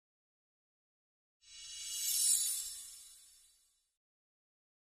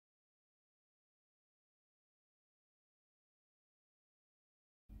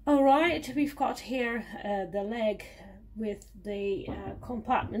All right, we've got here the leg with the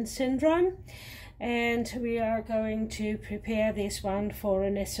compartment syndrome, and we are going to prepare this one for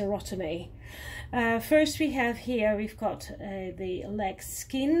an escharotomy. First we've got the leg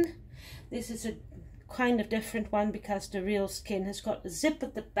skin. This is a kind of different one because the real skin has got a zip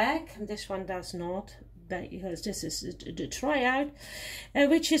at the back and this one does not, because this is the tryout,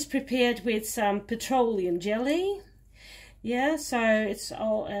 which is prepared with some petroleum jelly. Yeah, so it's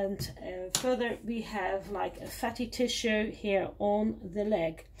all, and further we have like a fatty tissue here on the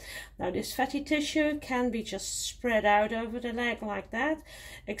leg. Now this fatty tissue can be just spread out over the leg like that,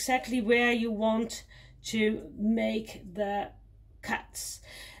 exactly where you want to make the cuts.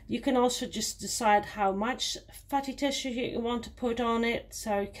 You can also just decide how much fatty tissue you want to put on it,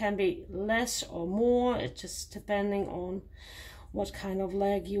 so it can be less or more, it's just depending on what kind of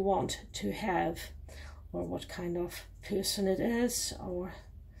leg you want to have, or what kind of person it is, or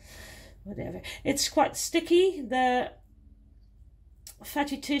whatever. It's quite sticky, the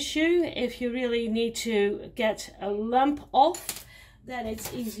fatty tissue. If you really need to get a lump off, then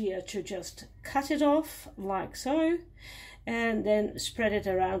it's easier to just cut it off like so and then spread it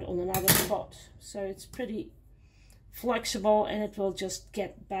around on another spot. So it's pretty flexible and it will just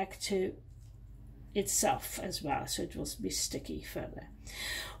get back to itself as well, so it will be sticky further.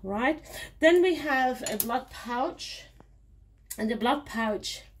 Right, then we have a blood pouch, and the blood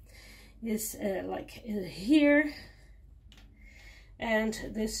pouch is like here, and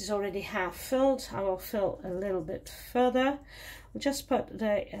this is already half filled. I will fill a little bit further. We'll just put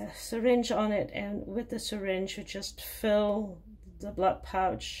the syringe on it, and with the syringe you just fill the blood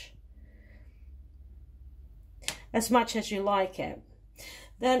pouch as much as you like it.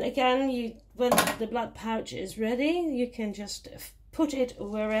 Then again, when the blood pouch is ready, you can just put it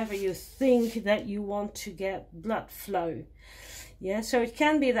wherever you think that you want to get blood flow. Yeah, so it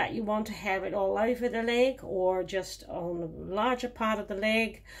can be that you want to have it all over the leg, or just on the larger part of the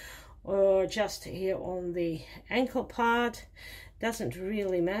leg, or just here on the ankle part. Doesn't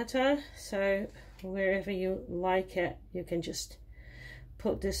really matter. So wherever you like it, you can just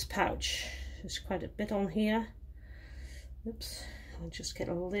put this pouch. There's quite a bit on here. Oops. I'll just get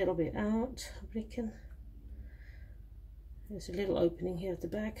a little bit out. There's a little opening here at the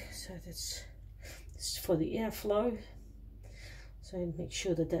back, so this is for the airflow. So make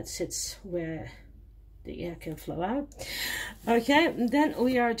sure that that sits where the air can flow out. Okay, then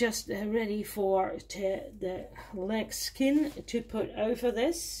we are just ready for the leg skin to put over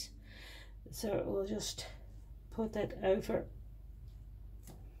this. So we'll just put that over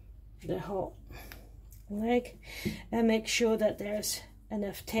the whole leg and make sure that there's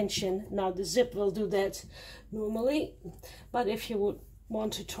enough tension. Now the zip will do that normally, but if you would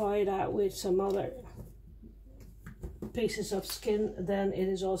want to try it out with some other pieces of skin, then it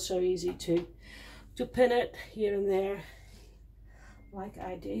is also easy to pin it here and there like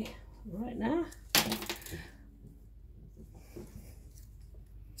I do right now,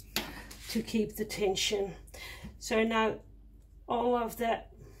 to keep the tension. So now all of that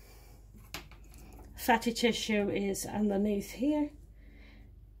fatty tissue is underneath here,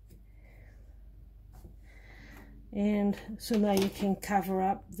 and so now you can cover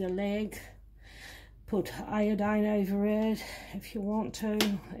up the leg, put iodine over it if you want to,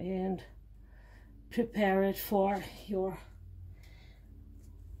 and prepare it for your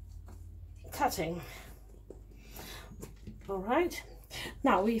cutting. All right,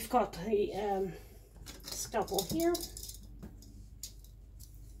 now we've got the scalpel here.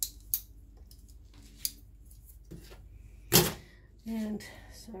 And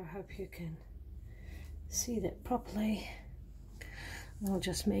so I hope you can see that properly. I'll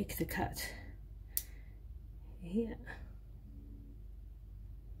just make the cut here.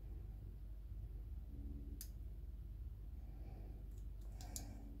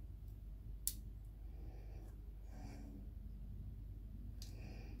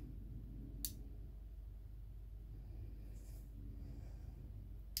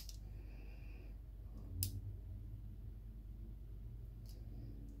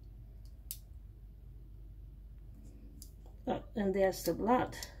 Oh, and there's the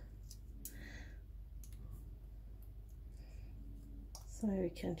blood. So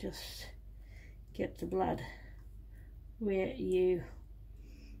we can just get the blood where you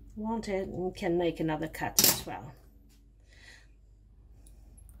want it, and can make another cut as well.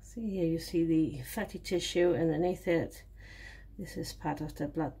 See here, you see the fatty tissue underneath it. This is part of the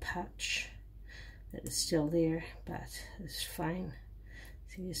blood pouch that is still there, but it's fine.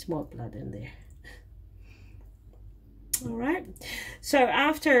 See, there's more blood in there. All right, so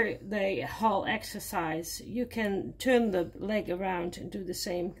after the whole exercise, you can turn the leg around and do the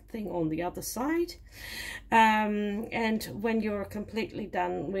same thing on the other side. And when you're completely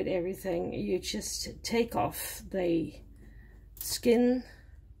done with everything, you just take off the skin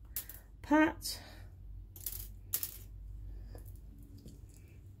part.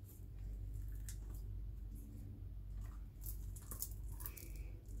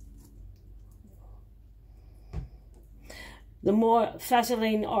 The more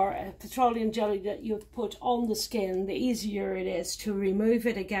Vaseline or petroleum jelly that you put on the skin, the easier it is to remove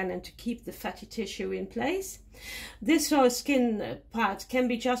it again and to keep the fatty tissue in place. This skin part can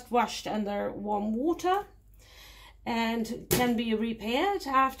be just washed under warm water and can be repaired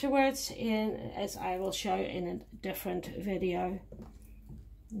afterwards, as I will show in a different video.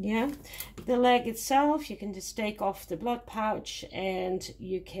 Yeah, the leg itself, you can just take off the blood pouch and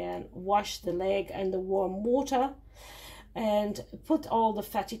you can wash the leg under warm water and put all the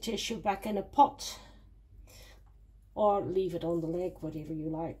fatty tissue back in a pot, or leave it on the leg, whatever you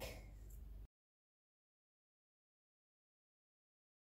like.